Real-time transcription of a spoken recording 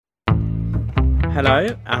Hello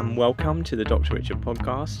and welcome to the Dr. Richard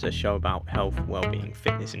podcast, a show about health, well-being,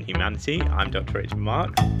 fitness and humanity. I'm Dr. Richard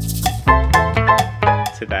Marques.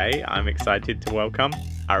 Today I'm excited to welcome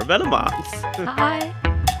Arabella Marques. Hi.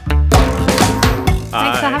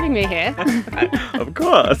 Thanks for having me here. Of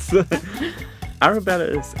course.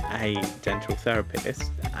 Arabella's a dental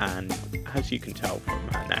therapist and, as you can tell from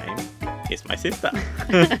her name, is my sister.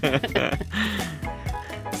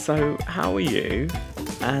 So how are you?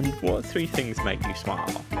 And what three things make you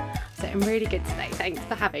smile? So I'm really good today. Thanks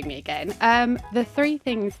for having me again. The three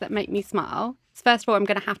things that make me smile. First of all, I'm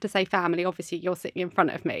going to have to say family. Obviously, you're sitting in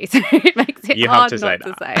front of me, so it makes it hard not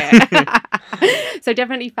to say it. So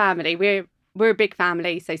definitely family. We're a big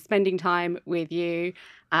family. So spending time with you,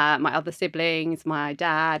 my other siblings, my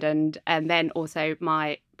dad, and then also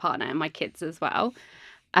my partner and my kids as well.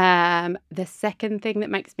 The second thing that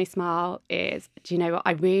makes me smile is, do you know what?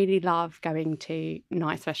 I really love going to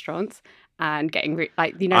nice restaurants and getting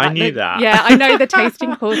I knew that. Yeah, I know the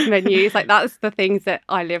tasting course menus. Like that's the things that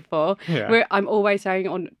I live for. Yeah. I'm always going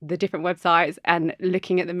on the different websites and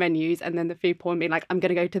looking at the menus, and then the food porn being like, I'm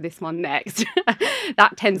going to go to this one next.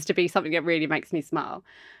 That tends to be something that really makes me smile.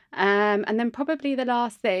 And then probably the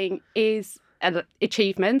last thing is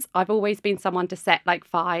achievements. I've always been someone to set like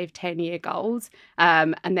 5-10 year goals,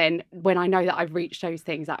 and then when I know that I've reached those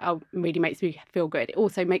things, that really makes me feel good. It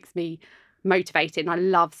also makes me motivated, and I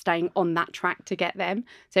love staying on that track to get them.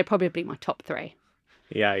 So probably my top three.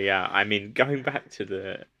 Yeah. I mean, going back to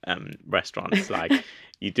the restaurants, like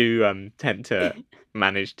you do tend to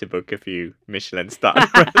manage to book a few Michelin-starred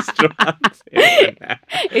restaurants.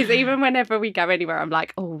 It's even whenever we go anywhere, I'm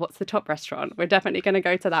like, oh, what's the top restaurant? We're definitely going to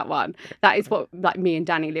go to that one. That is what like me and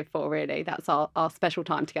Danny live for, really. That's our special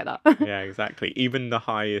time together. Yeah, exactly. Even the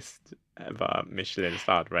highest ever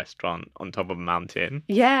Michelin-starred restaurant on top of a mountain.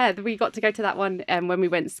 Yeah, we got to go to that one when we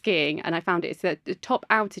went skiing, and I found it's the top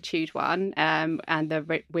altitude one, and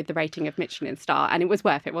with the rating of Michelin star, and it was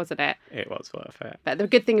worth it, wasn't it? It was worth it. But the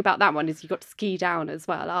good thing about that one is you got to ski down as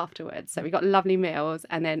well afterwards. So we got lovely meals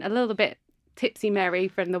and then a little bit tipsy Mary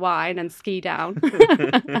from the wine and ski down.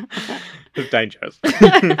 It's dangerous.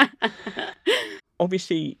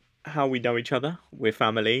 Obviously, how we know each other, we're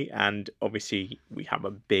family, and obviously we have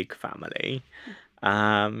a big family.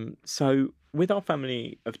 So with our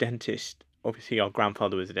family of dentists, obviously our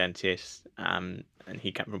grandfather was a dentist, and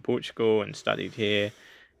he came from Portugal and studied here.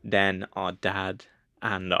 Then our dad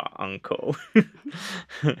and our uncle.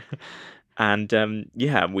 And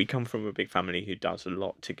we come from a big family who does a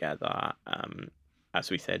lot together.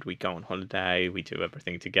 As we said, we go on holiday, we do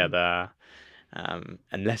everything together.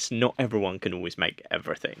 Unless not everyone can always make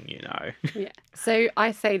everything, you know. Yeah. So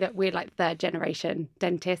I say that we're like third generation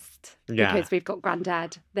dentists, because we've got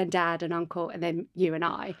granddad, then dad and uncle, and then you and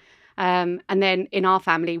I. And then in our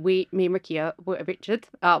family, me and Ricky Richard,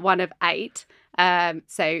 one of 8.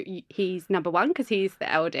 So he's number 1 because he's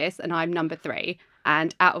the eldest, and I'm number 3.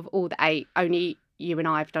 And out of all the 8, only you and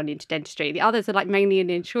I have done into dentistry. The others are like mainly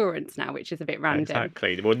in insurance now, which is a bit random.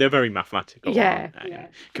 Exactly. Well, they're very mathematical. Yeah.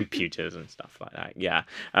 Computers and stuff like that. Yeah.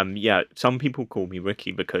 Some people call me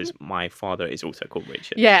Ricky because my father is also called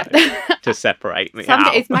Richard. Yeah. So, to separate me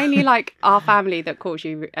out. It's mainly like our family that calls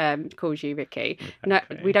you Ricky. No,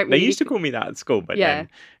 we don't. They used to call me that at school, but yeah. Then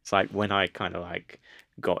it's like when I kind of like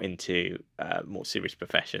got into a more serious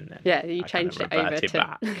profession, then you changed it over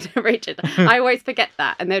to Richard. I always forget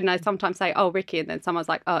that, and then I sometimes say, oh, Ricky, and then someone's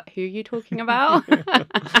like, oh, who are you talking about?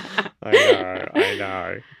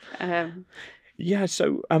 I know.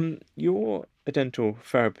 So you're a dental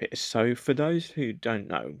therapist, so for those who don't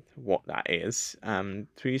know what that is,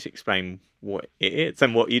 please explain what it is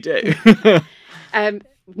and what you do.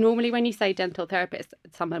 Normally when you say dental therapist,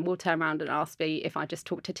 someone will turn around and ask me if I just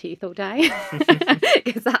talk to teeth all day,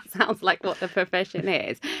 because that sounds like what the profession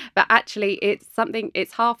is. But actually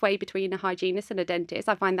it's halfway between a hygienist and a dentist.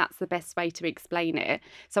 I find that's the best way to explain it.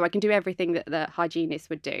 So I can do everything that the hygienist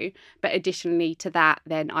would do, but additionally to that,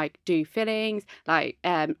 then I do fillings, like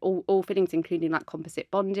all fillings, including like composite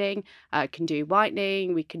bonding. I can do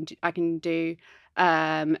whitening. I can do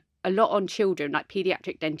a lot on children, like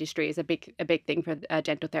pediatric dentistry is a big thing for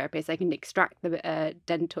dental therapists. They can extract the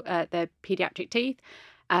pediatric teeth,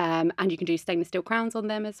 and you can do stainless steel crowns on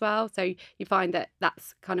them as well. So you find that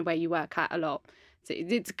that's kind of where you work at a lot. So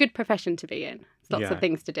it's a good profession to be in. There's lots of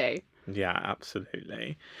things to do. Yeah,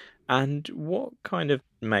 absolutely. And what kind of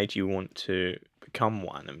made you want to become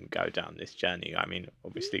one and go down this journey? I mean,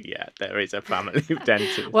 obviously, there is a family of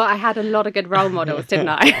dentists. Well, I had a lot of good role models, didn't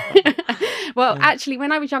I? Well, actually,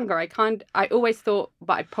 when I was younger, I always thought,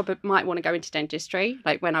 but I probably might want to go into dentistry,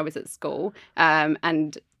 like when I was at school.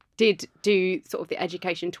 And did do sort of the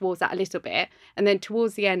education towards that a little bit. And then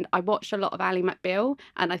towards the end, I watched a lot of Ally McBeal,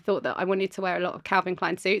 and I thought that I wanted to wear a lot of Calvin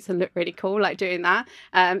Klein suits and look really cool like doing that.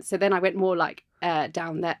 So then I went more like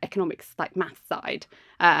down the economics, like math side.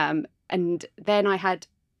 And then I had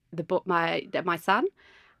my son,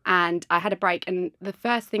 and I had a break. And the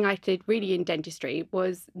first thing I did really in dentistry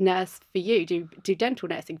was do dental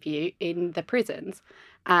nursing for you in the prisons.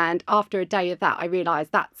 And after a day of that, I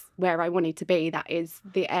realised that's where I wanted to be. That is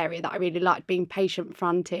the area that I really liked, being patient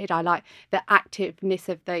fronted. I like the activeness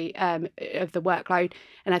of the workload.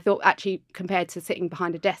 And I thought actually compared to sitting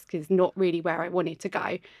behind a desk is not really where I wanted to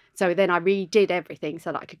go. So then I redid everything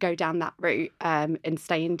so that I could go down that route and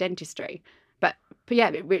stay in dentistry. But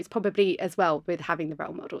yeah, it's probably as well with having the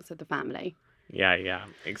role models of the family. Yeah,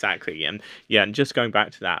 exactly. And just going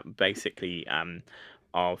back to that, basically,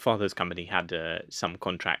 our father's company had some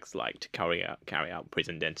contracts like to carry out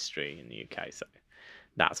prison dentistry in the UK. So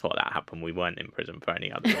that's what that happened. We weren't in prison for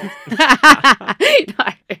any other reason. No,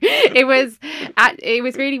 it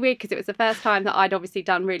was really weird because it was the first time that I'd obviously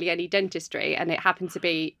done really any dentistry, and it happened to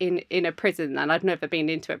be in a prison, and I'd never been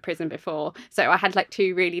into a prison before. So I had like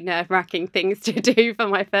two really nerve-wracking things to do for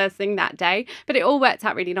my first thing that day, but it all worked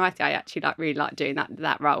out really nicely. I actually really like doing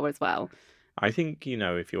that role as well. I think,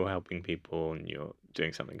 if you're helping people and you're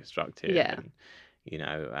doing something constructive, Yeah. and,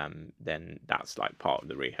 then that's like part of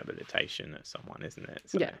the rehabilitation of someone, isn't it?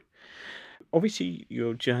 So, Yeah. obviously,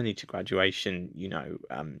 your journey to graduation,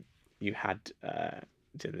 you had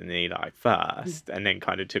to the Eli first, and then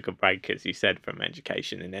kind of took a break, as you said, from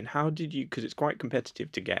education. And then how did you? Because it's quite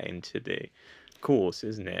competitive to get into the course,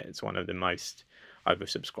 isn't it? It's one of the most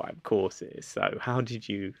oversubscribed courses. So how did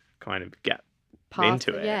you kind of get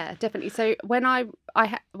into it? Yeah, definitely. So when I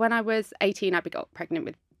was 18, I got pregnant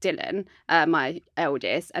with Dylan, my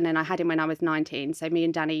eldest, and then I had him when I was 19. So me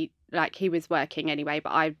and Danny, like, he was working anyway,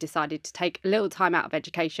 but I decided to take a little time out of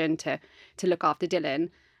education to look after Dylan.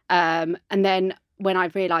 And then when I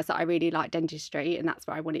realised that I really liked dentistry and that's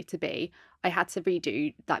where I wanted to be, I had to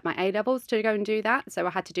redo like my A levels to go and do that. So I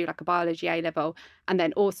had to do like a biology A level, and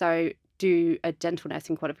then also do a dental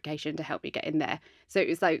nursing qualification to help me get in there. So it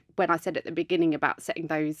was like when I said at the beginning about setting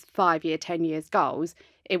those 5-year, 10 years goals,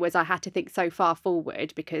 it was I had to think so far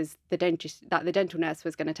forward, because the dental nurse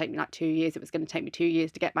was going to take me like 2 years. It was going to take me 2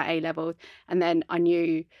 years to get my A levels. And then I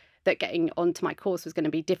knew that getting onto my course was going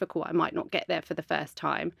to be difficult. I might not get there for the first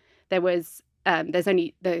time. I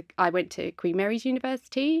went to Queen Mary's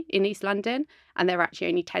University in East London, and there were actually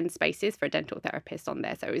only 10 spaces for a dental therapist on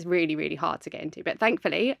there. So it was really, really hard to get into. But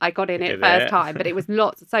thankfully, I got in it first time. But it was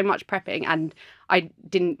so much prepping, and I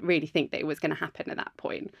didn't really think that it was going to happen at that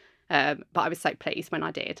point. But I was so pleased when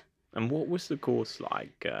I did. And what was the course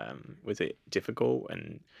like? Was it difficult?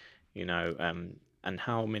 And, and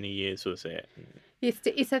how many years was it?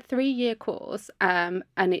 It's a 3-year course, and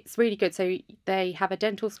it's really good. So they have a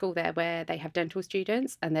dental school there where they have dental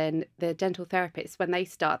students, and then the dental therapists, when they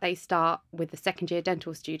start with the second-year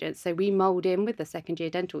dental students. So we mould in with the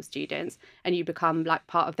second-year dental students, and you become like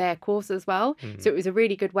part of their course as well. Mm-hmm. So it was a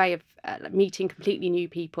really good way of meeting completely new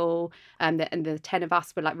people, and the 10 of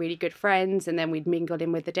us were like really good friends, and then we'd mingle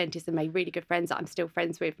in with the dentist and made really good friends that I'm still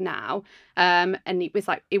friends with now. And it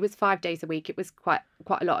was 5 days a week. It was quite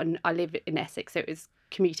a lot, and I live in Essex, so it was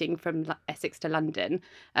commuting from Essex to London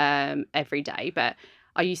every day. But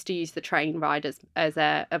I used to use the train ride as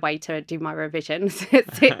a way to do my revisions.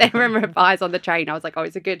 Sit there and revise on the train. I was like,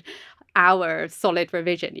 it's a good hour of solid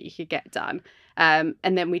revision you could get done. And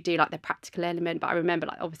then we do like the practical element. But I remember,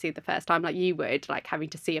 like, obviously the first time, like you would, like having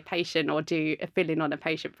to see a patient or do a fill-in on a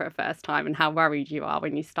patient for a first time, and how worried you are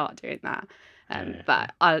when you start doing that.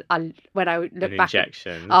 But when I look back,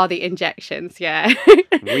 the injections, yeah.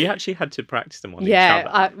 We actually had to practice them on each other.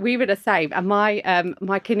 Yeah, we were the same. And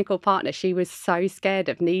my clinical partner, she was so scared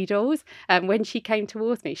of needles. And when she came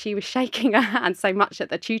towards me, she was shaking her hand so much that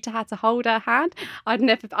the tutor had to hold her hand. I've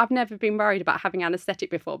never been worried about having anaesthetic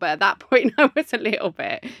before, but at that point I was a little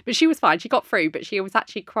bit. But she was fine. She got through, but she was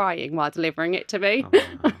actually crying while delivering it to me.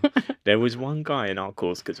 There was one guy in our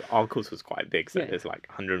course, because our course was quite big, so there's like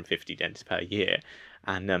 150 dentists per year.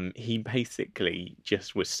 And he basically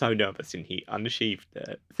just was so nervous, and he unsheathed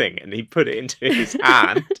the thing and he put it into his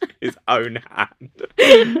hand, his own hand,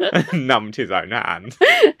 and numbed his own hand.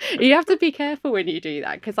 You have to be careful when you do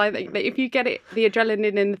that, because I think that if you get the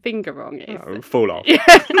adrenaline in the finger wrong, it's fall off.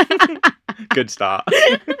 Good start.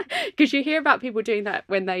 Because you hear about people doing that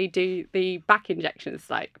when they do the back injections,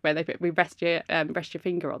 like where we rest your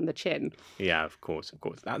finger on the chin. Yeah, of course.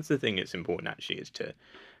 That's the thing. It's important actually, is to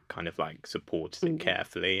kind of like support it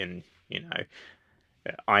carefully, and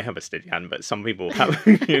I have a steady hand, but some people have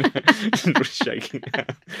shaking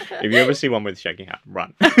hand. If you ever see one with a shaking hand,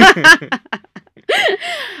 run.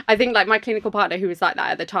 I think like my clinical partner who was like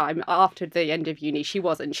that at the time, after the end of uni, she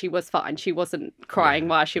was fine. She wasn't crying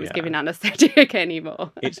while she was giving anaesthetic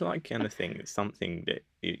anymore. It's like anything. It's something that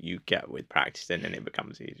you get with practicing, and it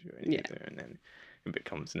becomes easier and easier, and then it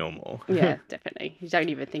becomes normal. Yeah, definitely. You don't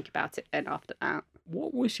even think about it then after that.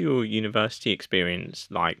 What was your university experience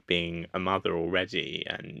like being a mother already,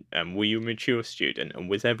 and were you a mature student, and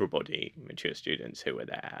was everybody mature students who were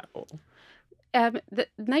there? Or... The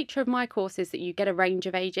nature of my course is that you get a range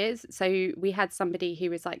of ages. So we had somebody who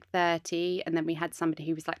was like 30, and then we had somebody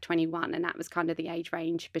who was like 21, and that was kind of the age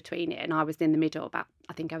range between it. And I was in the middle,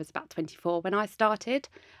 I think I was about 24 when I started.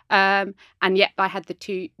 And yet I had the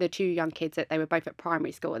two young kids that they were both at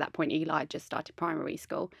primary school. At that point, Eli had just started primary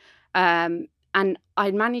school. And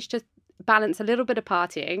I managed to balance a little bit of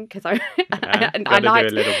partying because I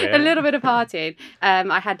liked a little bit of partying.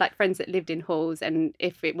 I had like friends that lived in halls, and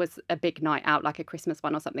if it was a big night out like a Christmas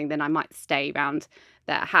one or something, then I might stay around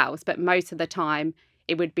their house. But most of the time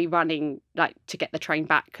it would be running like to get the train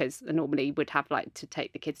back, because I normally would have like to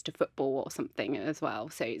take the kids to football or something as well.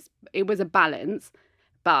 So it was a balance,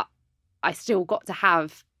 but I still got to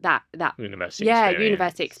have that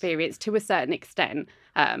university experience to a certain extent.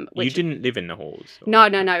 You didn't live in the halls? Or... No.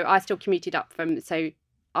 I still commuted up from, so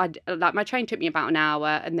my train took me about an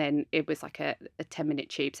hour, and then it was like a 10-minute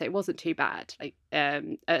tube, so it wasn't too bad, like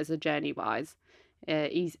as a journey wise.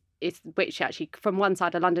 It's which actually from one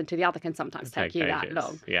side of London to the other can sometimes take you that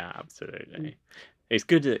long. Yeah, absolutely. It's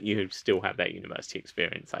good that you still have that university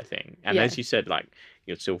experience, I think. And as you said, like,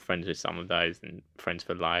 you're still friends with some of those and friends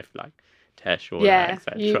for life, like Tesh or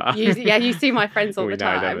etc. You see my friends all the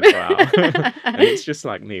time. We know them as well. And it's just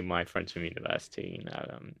like me and my friends from university,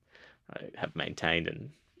 I have maintained,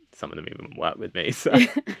 and some of them even work with me. So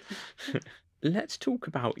let's talk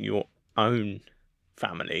about your own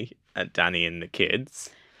family, Danny and the kids.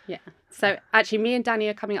 Yeah. So actually, me and Danny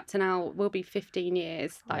are coming up to now. We'll be 15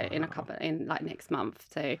 years in next month.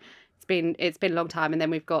 So it's been a long time. And then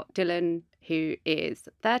we've got Dylan, who is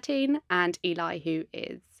 13, and Eli, who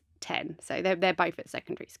is 10. So they're both at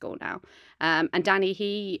secondary school now. And Danny,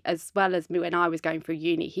 he, as well as me when I was going through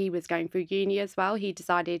uni, he was going through uni as well. He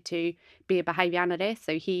decided to be a behaviour analyst.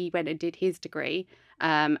 So he went and did his degree.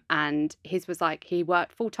 And his was like he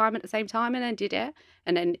worked full time at the same time and then did it.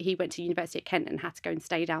 And then he went to University of Kent and had to go and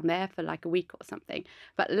stay down there for like a week or something.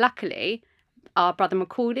 But luckily, our brother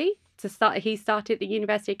Macaulay, he started at the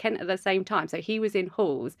University of Kent at the same time. So he was in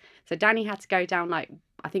halls. So Danny had to go down like,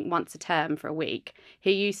 I think once a term for a week.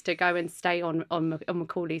 He used to go and stay on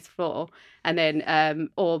Macaulay's floor, and then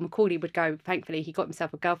or Macaulay would go. Thankfully, he got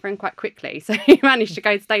himself a girlfriend quite quickly, so he managed to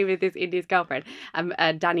go and stay with his girlfriend.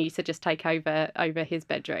 And Danny used to just take over his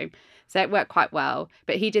bedroom, so it worked quite well.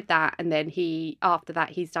 But he did that, and then after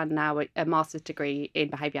that he's done now a master's degree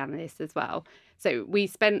in behaviour analyst as well. So we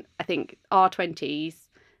spent, I think, our 20s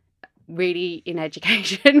really in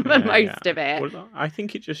education for most of it. Well, I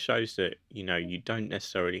think it just shows that you don't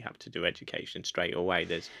necessarily have to do education straight away.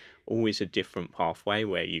 There's always a different pathway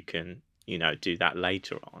where you can do that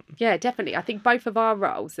later on. Yeah, definitely. I think both of our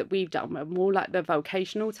roles that we've done were more like the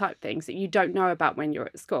vocational type things that you don't know about when you're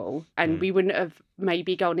at school, and we wouldn't have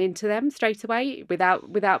maybe gone into them straight away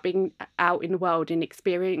without being out in the world and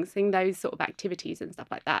experiencing those sort of activities and stuff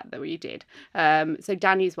like that we did. So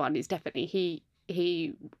Danny's one is definitely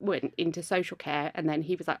he went into social care, and then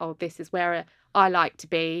he was like, oh, this is where I like to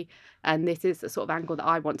be, and this is the sort of angle that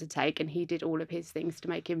I want to take, and he did all of his things to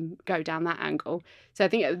make him go down that angle. So I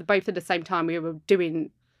think both at the same time we were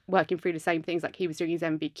working through the same things, like he was doing his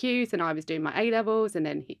MVQs and I was doing my A-levels, and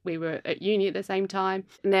then we were at uni at the same time.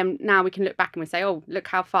 And then now we can look back and we say, oh, look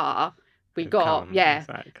how far we got.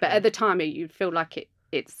 Exactly. But at the time you'd feel like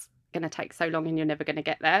it's going to take so long and you're never going to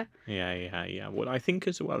get there. Yeah. Well, I think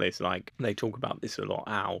as well, it's like they talk about this a lot,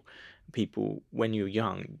 how people, when you're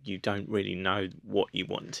young, you don't really know what you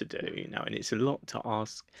want to do, and it's a lot to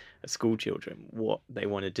ask school children what they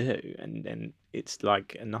want to do, and then it's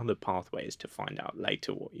like another pathway is to find out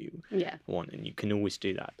later what you want, and you can always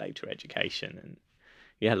do that later education.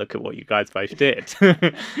 And look at what you guys both did.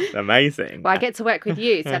 Amazing. Well, I get to work with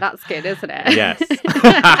you, so that's good, isn't it? Yes.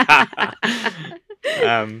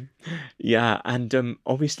 And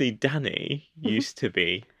obviously Danny used to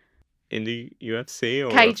be in the UFC or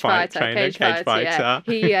a Cage fight fighter, trainer? cage fighter.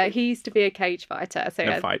 Yeah. He used to be a cage fighter, so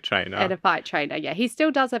And a fight trainer. and a fight trainer. Yeah, he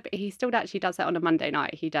still does he still actually does that on a Monday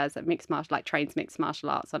night. He does trains mixed martial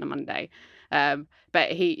arts on a Monday.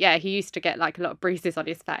 But he used to get like a lot of bruises on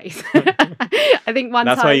his face. I think one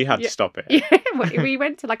That's time why you had to stop it. Yeah, we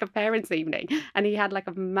went to like a parents' evening and he had like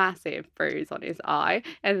a massive bruise on his eye,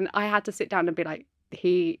 and I had to sit down and be like,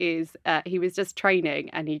 he was just training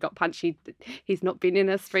and he got punched. He's not been in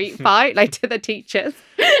a street fight, like, to the teachers.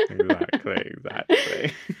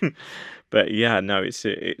 Exactly. But yeah, no, it's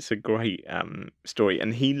a great story,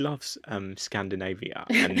 and he loves Scandinavia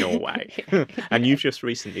and Norway. And you've just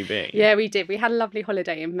recently been. Yeah, we did. We had a lovely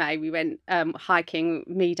holiday in May. We went hiking,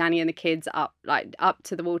 me, Danny, and the kids up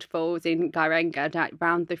to the waterfalls in Geiranger,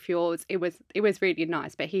 round the fjords. It was really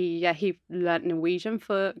nice. But he learnt Norwegian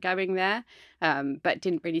for going there, but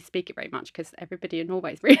didn't really speak it very much because everybody in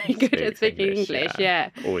Norway is really good at speaking English.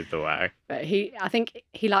 Yeah, always the way. But I think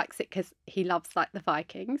he likes it because he loves like the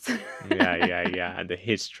Vikings. Yeah. And the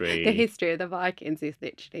history. The history of the Vikings is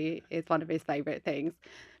one of his favourite things.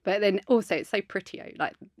 But then also it's so pretty.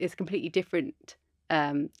 Like, it's a completely different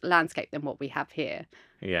landscape than what we have here.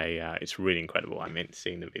 Yeah, it's really incredible. I mean,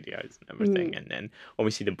 seeing the videos and everything, and then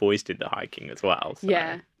obviously the boys did the hiking as well. So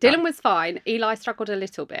yeah, Dylan was fine. Eli struggled a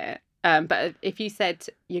little bit. But if you said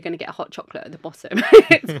you're going to get a hot chocolate at the bottom,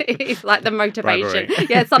 it's like the motivation.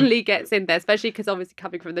 Yeah, suddenly gets in there, especially because obviously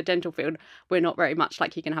coming from the dental field, we're not very much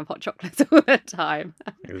like you can have hot chocolates all the time.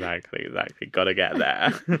 Exactly. Got to get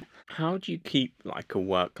there. How do you keep like a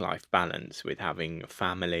work-life balance with having a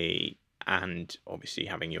family and obviously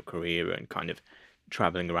having your career and kind of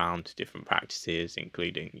traveling around to different practices,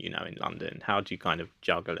 including, in London? How do you kind of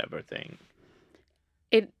juggle everything?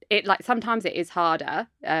 It like sometimes it is harder.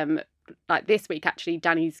 Like this week, actually,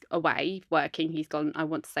 Danny's away working. He's gone, I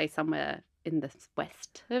want to say, somewhere in the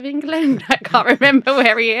west of England. I can't remember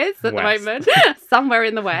where he is at the moment. Somewhere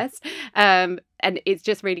in the west. And it's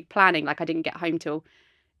just really planning. Like, I didn't get home till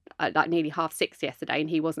like nearly 6:30 yesterday, and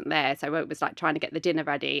he wasn't there. So it was like trying to get the dinner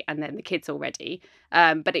ready and then the kids all ready.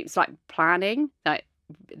 But it's like planning. Like,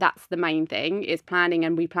 that's the main thing, is planning,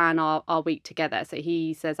 and we plan our week together. So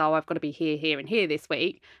he says, oh, I've got to be here and here this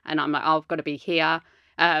week, and I'm like, oh, I've got to be here.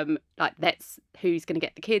 Like, that's who's going to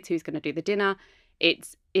get the kids, who's going to do the dinner.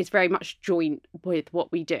 It's very much joint with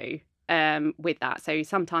what we do with that. So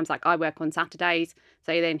sometimes, like, I work on Saturdays,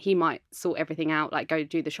 so then he might sort everything out, like go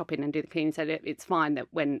do the shopping and do the cleaning, so that it's fine that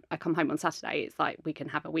when I come home on Saturday, it's like we can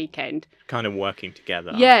have a weekend. Kind of working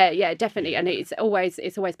together. Yeah, definitely. And it's always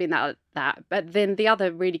been that. But then the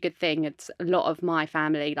other really good thing, it's a lot of my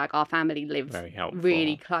family, like our family lives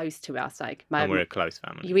really close to us. Like, and we're a close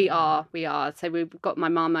family. We are. So we've got my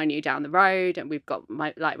mum only down the road, and we've got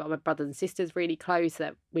my brothers and sisters really close,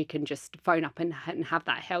 that we can just phone up and have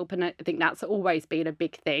that help. And I think that's always been a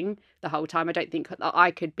big thing the whole time. I don't think that I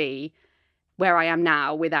could be where I am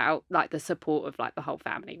now without like the support of like the whole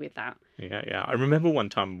family with that. Yeah. I remember one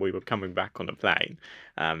time we were coming back on a plane,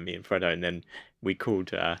 me and Fredo, and then we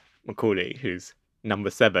called Macaulay, who's number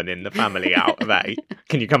 7 in the family out of 8.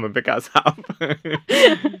 Can you come and pick us up?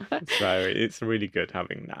 So it's really good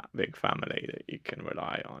having that big family that you can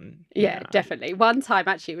rely on. Yeah, definitely. One time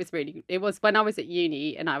actually it was when I was at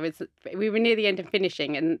uni, and we were near the end of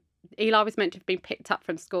finishing, and Eli was meant to have been picked up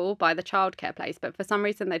from school by the childcare place, but for some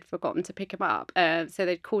reason they'd forgotten to pick him up. So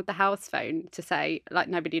they'd called the house phone to say like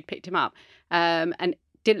nobody had picked him up. And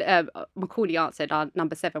Macaulay answered, our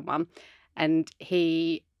number 7 one, and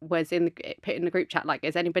he was put in the group chat like,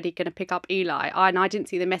 is anybody going to pick up Eli? And I didn't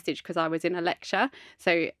see the message because I was in a lecture.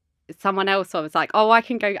 So someone else was like, oh, I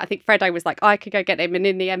can go. I think Fredo was like, I could go get him. And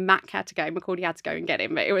in the end, Mac had to go. Macaulay had to go and get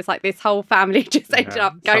him. But it was like this whole family just ended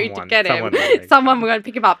up going to get him. Someone were going to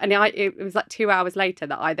pick him up. And it was like 2 hours later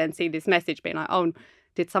that I then see this message being like, oh,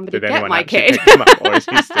 did somebody get my kid? Pick him up, or is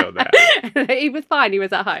he still there? He was fine. He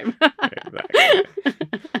was at home. Exactly.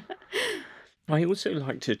 I also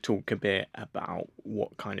like to talk a bit about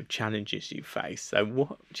what kind of challenges you face. So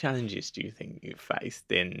what challenges do you think you faced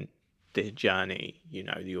in the journey,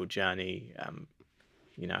 your journey,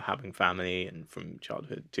 having family and from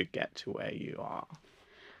childhood to get to where you are?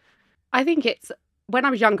 I think when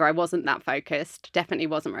I was younger, I wasn't that focused, definitely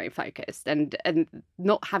wasn't very focused. And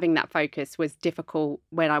not having that focus was difficult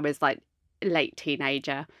when I was like late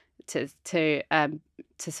teenager to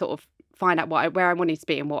sort of find out where I wanted to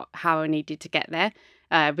be and how I needed to get there.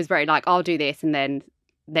 It was very like, I'll do this and then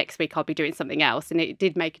next week I'll be doing something else. And it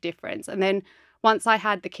did make a difference. And then once I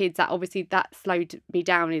had the kids, that slowed me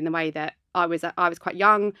down in the way that I was quite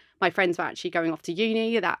young. My friends were actually going off to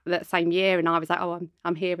uni that same year, and I was like, oh,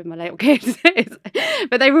 I'm here with my little kids.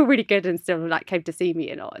 but they were really good and still like came to see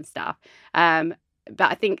me a lot and stuff.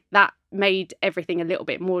 But I think that made everything a little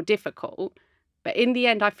bit more difficult. But in the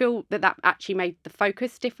end, I feel that actually made the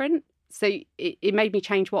focus different. So it made me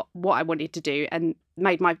change what I wanted to do, and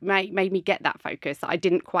made me get that focus that I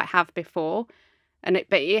didn't quite have before. But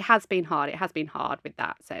it has been hard. It has been hard with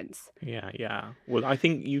that sense. Yeah. Well, I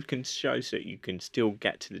think you can show that you can still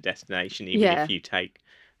get to the destination even if you take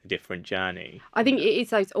a different journey. I think it is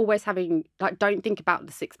those always having, like, don't think about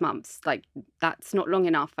the 6 months. Like, that's not long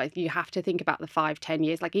enough. Like, you have to think about the 5-10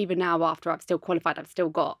 years. Like, even now after I've still qualified, I've still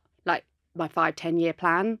got like my 5-10 year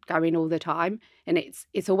plan going all the time. And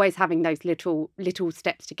it's always having those little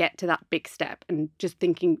steps to get to that big step, and just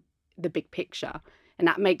thinking the big picture. And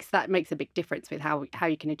that makes a big difference with how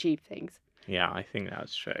you can achieve things. Yeah, I think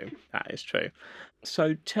that's true. That is true.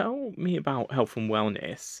 So tell me about health and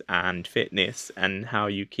wellness and fitness, and how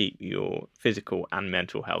you keep your physical and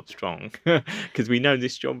mental health strong. Because we know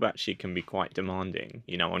this job actually can be quite demanding,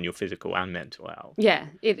 on your physical and mental health. Yeah,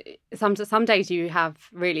 some days you have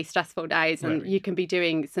really stressful days, and you can be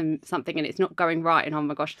doing something and it's not going right, and oh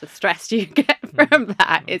my gosh, the stress you get from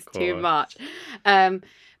that is too much.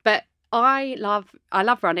 But I love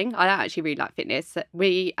running. I actually really like fitness.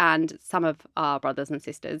 We and some of our brothers and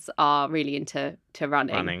sisters are really into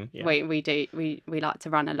running. Yeah. We like to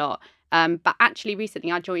run a lot. But actually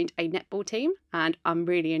recently I joined a netball team, and I'm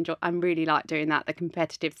really like doing that, the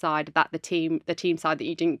competitive side, that the team side that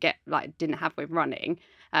you didn't have with running.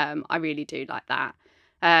 I really do like that.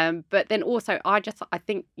 But then also I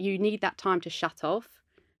think you need that time to shut off.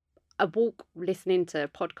 A walk, listening to a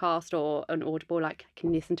podcast or an Audible, like I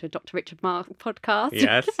can listen to a Dr. Richard Marks podcast.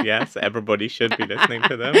 Yes, everybody should be listening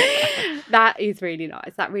to them. That is really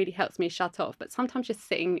nice. That really helps me shut off. But sometimes just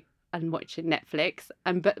sitting and watching Netflix,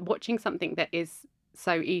 but watching something that is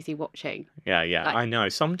so easy watching. Yeah, I know.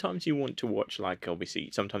 Sometimes you want to watch,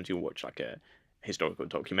 sometimes you watch like a historical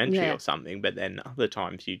documentary or something, but then other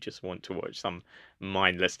times you just want to watch some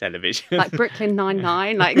mindless television, like Brooklyn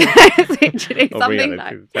Nine-Nine, like literally something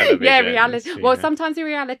like reality. Well, sometimes the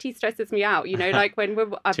reality stresses me out, like when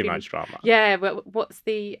too much drama. Yeah, well, what's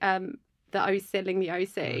the selling the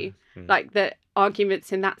OC? Like the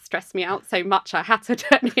arguments in that stressed me out so much I had to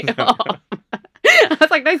turn it off. I was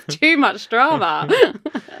like, there's too much drama.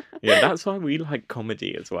 Yeah, that's why we like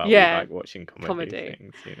comedy as well. Yeah, we like watching comedy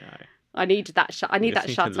things, I need that shut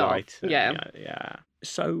off. Yeah.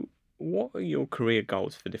 So what are your career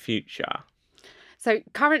goals for the future? So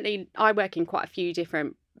currently I work in quite a few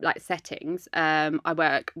different settings. I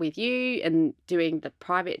work with you and doing the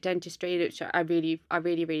private dentistry, which I really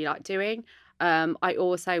like doing. I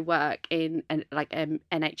also work in an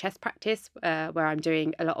NHS practice where I'm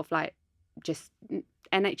doing a lot of just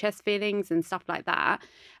NHS feelings and stuff like that.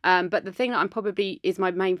 But the thing that I'm probably is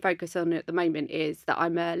my main focus on at the moment is that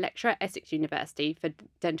I'm a lecturer at Essex University for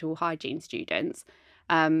dental hygiene students.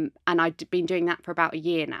 And I've been doing that for about a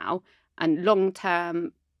year now. And long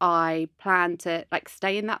term, I plan to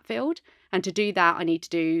stay in that field. And to do that, I need to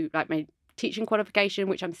do my teaching qualification,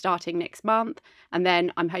 which I'm starting next month. And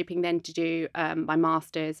then I'm hoping then to do my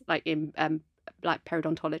master's in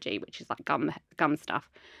periodontology, which is gum stuff,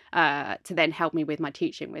 to then help me with my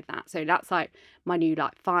teaching with that. So that's my new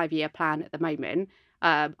 5-year plan at the moment.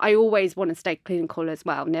 I always want to stay clinical as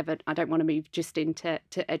well. I don't want to move just into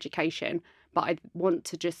education, but I want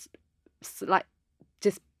to just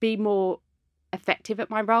be more effective at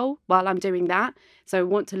my role while I'm doing that. So I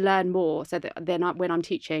want to learn more, so that then when I'm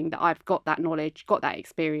teaching, that I've got that knowledge, got that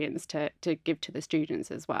experience to give to the students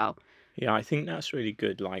as well. Yeah, I think that's really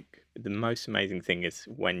good. The most amazing thing is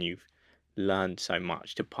when you've learned so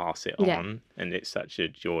much to pass it on, and it's such a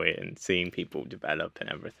joy, and seeing people develop and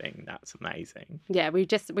everything. That's amazing. Yeah, we've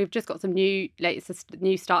just got some new. It's a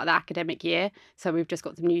new start of the academic year, so we've just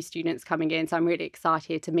got some new students coming in. So I'm really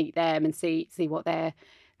excited to meet them and see what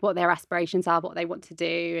their aspirations are, what they want to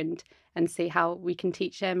do, and see how we can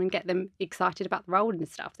teach them and get them excited about the role and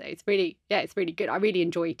stuff. So it's really good. I really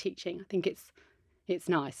enjoy teaching. I think it's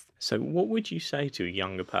nice. So what would you say to a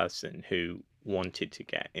younger person who wanted to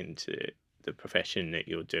get into the profession that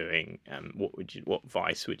you're doing? What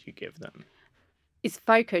advice would you give them? It's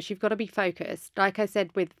focus. You've got to be focused. Like I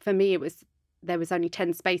said, for me, there was only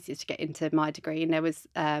 10 spaces to get into my degree, and there was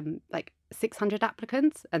 600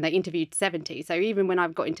 applicants, and they interviewed 70. So even when I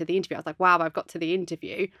got into the interview, I was like, wow, I've got to the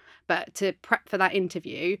interview. But to prep for that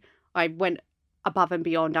interview, I went above and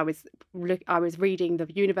beyond. I was reading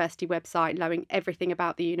the university website, knowing everything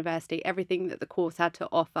about the university, everything that the course had to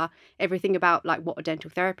offer, everything about like what a dental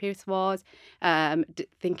therapist was,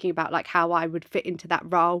 thinking about like how I would fit into that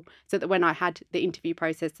role, so that when I had the interview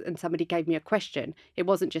process and somebody gave me a question, it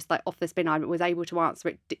wasn't just like off the spin. I was able to answer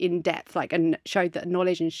it in depth, like, and showed that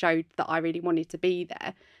knowledge and showed that I really wanted to be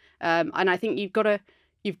there. And I think you've got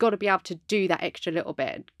to be able to do that extra little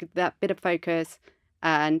bit, that bit of focus,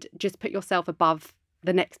 and just put yourself above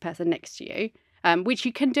the next person next to you, which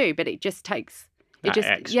you can do, but it just takes it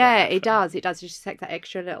does it just takes that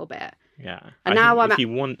extra little bit. And now if you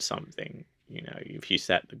want something, if you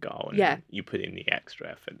set the goal and you put in the extra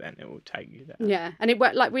effort, then it will take you there. And it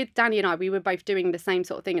worked. Like with Danny and I, we were both doing the same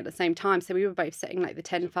sort of thing at the same time, so we were both setting like the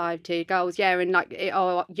 10-5-2 goals, and like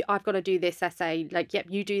I've got to do this essay, like yep,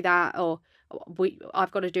 you do that, or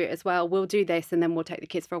I've got to do it as well, we'll do this, and then we'll take the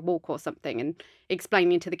kids for a walk or something, and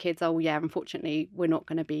explaining to the kids, unfortunately we're not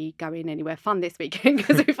going to be going anywhere fun this weekend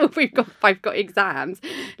because we've both got exams,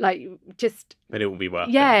 like just, but it will be worth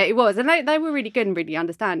it. It was, and they were really good and really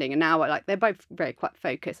understanding, and now like they're both very quite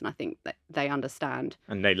focused, and I think that they understand,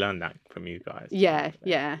 and they learn that from you guys. They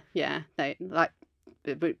like,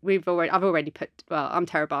 I've already put, I'm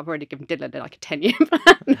terrible, I've already given Dylan like a 10-year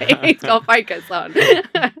plan that he's got to focus on.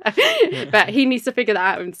 But he needs to figure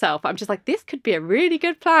that out himself. I'm just like, this could be a really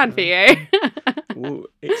good plan for you. Well,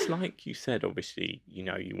 it's like you said, obviously,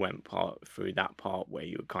 you went through that part where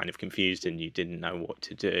you were kind of confused and you didn't know what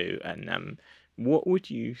to do. And what would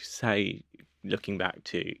you say, looking back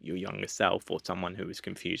to your younger self or someone who was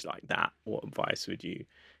confused like that, what advice would you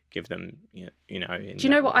give them, do you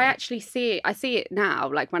know what? I actually see it. I see it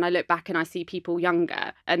now, like when I look back and I see people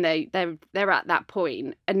younger and they're at that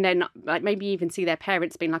point, and then like maybe even see their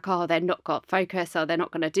parents being like, oh, they're not got focus, or they're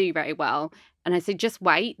not going to do very well, and I say just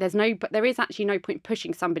wait. There is actually no point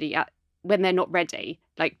pushing somebody when they're not ready,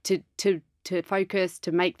 like to focus,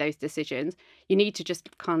 to make those decisions. You need to just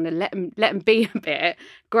kind of let them be a bit,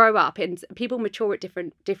 grow up, and people mature at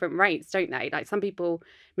different rates, don't they? Like some people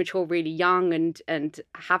mature really young and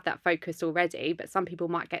have that focus already, but some people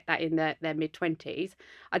might get that in their mid-20s.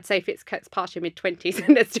 I'd say if it's past your mid-20s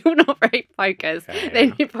and they're still not very focused,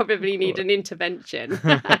 then you probably need an intervention.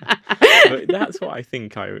 But that's what I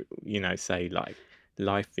think say, like,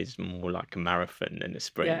 life is more like a marathon than a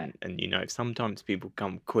sprint, and sometimes people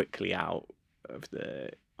come quickly out of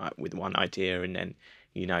with one idea, and then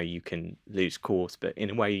you can lose course, but in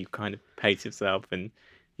a way you kind of pace yourself and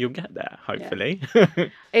you'll get there, hopefully.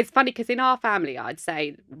 It's funny because in our family, I'd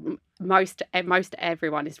say most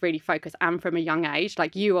everyone is really focused, and from a young age.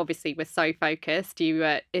 Like you obviously were so focused, you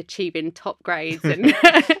were achieving top grades and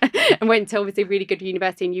and went to obviously really good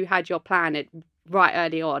university, and you had your plan right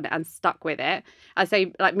early on and stuck with it. I'd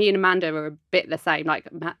say like me and Amanda were a bit the same. Like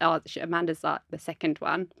Amanda's like the second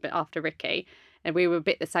one, but after Ricky, and we were a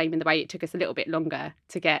bit the same in the way it took us a little bit longer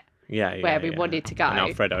to get where we wanted to go. And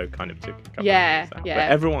Alfredo kind of took a couple of years. But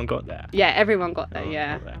everyone got there. Yeah, everyone got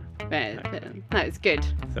there. No, it's good.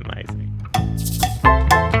 It's amazing.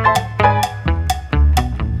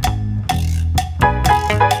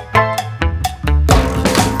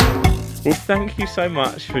 Well, thank you so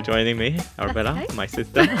much for joining me, Arabella, my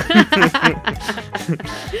sister.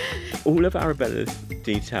 All of Arabella's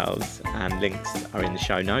details and links are in the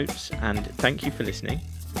show notes. And thank you for listening.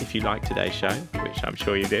 If you liked today's show, which I'm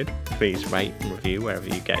sure you did, please rate and review wherever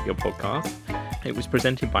you get your podcast. It was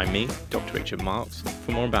presented by me, Dr. Richard Marques.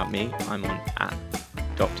 For more about me, I'm on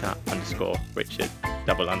 @Dr_Richard_.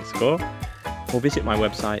 Or visit my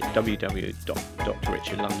website,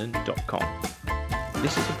 www.drrichardlondon.com.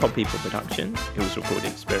 This is a Pod People production. It was recorded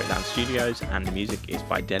at Spiritland Studios, and the music is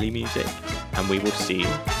by Delhi Music. And we will see you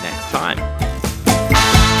next time.